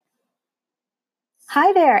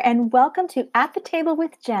Hi there, and welcome to At the Table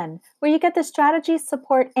with Jen, where you get the strategy,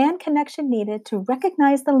 support, and connection needed to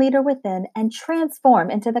recognize the leader within and transform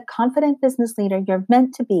into the confident business leader you're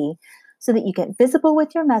meant to be so that you get visible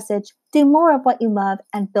with your message, do more of what you love,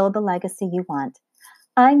 and build the legacy you want.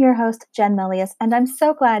 I'm your host, Jen Melius, and I'm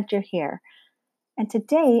so glad you're here. And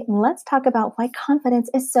today, let's talk about why confidence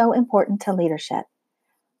is so important to leadership.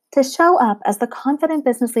 To show up as the confident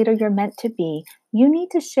business leader you're meant to be, you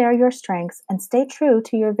need to share your strengths and stay true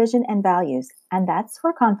to your vision and values, and that's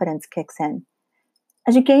where confidence kicks in.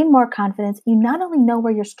 As you gain more confidence, you not only know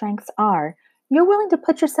where your strengths are, you're willing to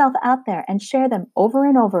put yourself out there and share them over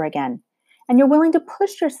and over again. And you're willing to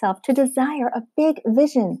push yourself to desire a big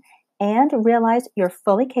vision and realize you're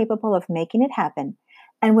fully capable of making it happen.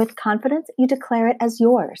 And with confidence, you declare it as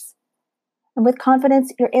yours. And with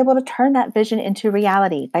confidence, you're able to turn that vision into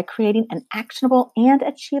reality by creating an actionable and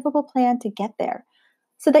achievable plan to get there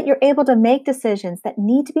so that you're able to make decisions that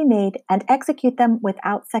need to be made and execute them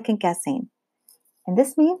without second guessing. And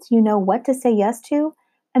this means you know what to say yes to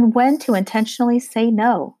and when to intentionally say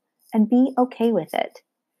no and be okay with it.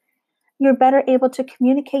 You're better able to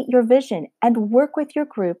communicate your vision and work with your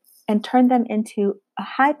group and turn them into a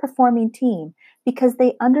high performing team because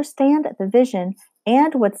they understand the vision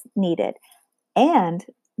and what's needed. And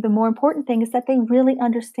the more important thing is that they really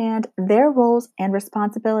understand their roles and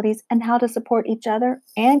responsibilities and how to support each other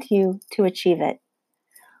and you to achieve it.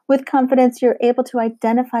 With confidence, you're able to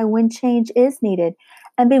identify when change is needed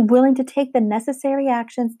and be willing to take the necessary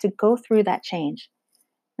actions to go through that change.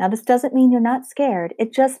 Now, this doesn't mean you're not scared.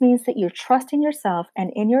 It just means that you're trusting yourself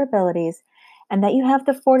and in your abilities and that you have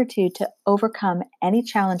the fortitude to overcome any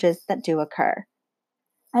challenges that do occur.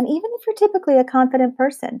 And even if you're typically a confident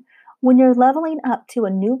person, when you're leveling up to a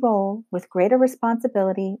new role with greater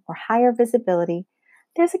responsibility or higher visibility,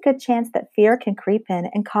 there's a good chance that fear can creep in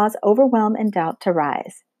and cause overwhelm and doubt to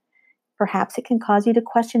rise. Perhaps it can cause you to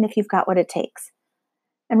question if you've got what it takes.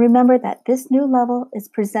 And remember that this new level is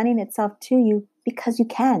presenting itself to you because you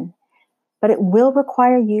can, but it will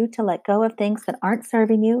require you to let go of things that aren't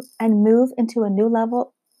serving you and move into a new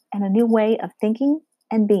level and a new way of thinking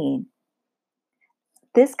and being.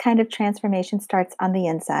 This kind of transformation starts on the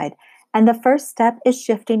inside, and the first step is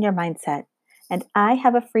shifting your mindset. And I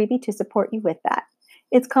have a freebie to support you with that.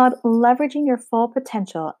 It's called Leveraging Your Full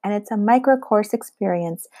Potential, and it's a micro course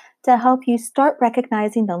experience to help you start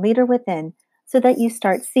recognizing the leader within so that you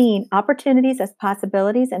start seeing opportunities as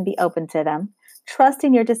possibilities and be open to them,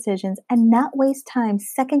 trusting your decisions, and not waste time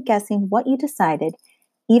second guessing what you decided,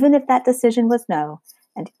 even if that decision was no,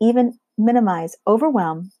 and even minimize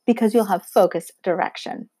overwhelm because you'll have focused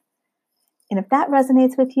direction. And if that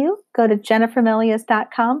resonates with you, go to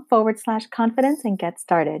jennifermelius.com/confidence and get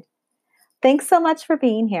started. Thanks so much for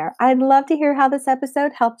being here. I'd love to hear how this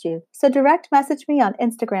episode helped you. So direct message me on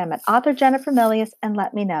Instagram at author Jennifer Melius and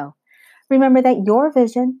let me know. Remember that your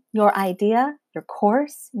vision, your idea, your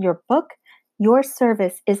course, your book, your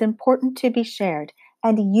service is important to be shared,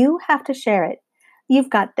 and you have to share it. You've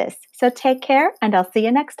got this. So take care, and I'll see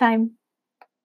you next time.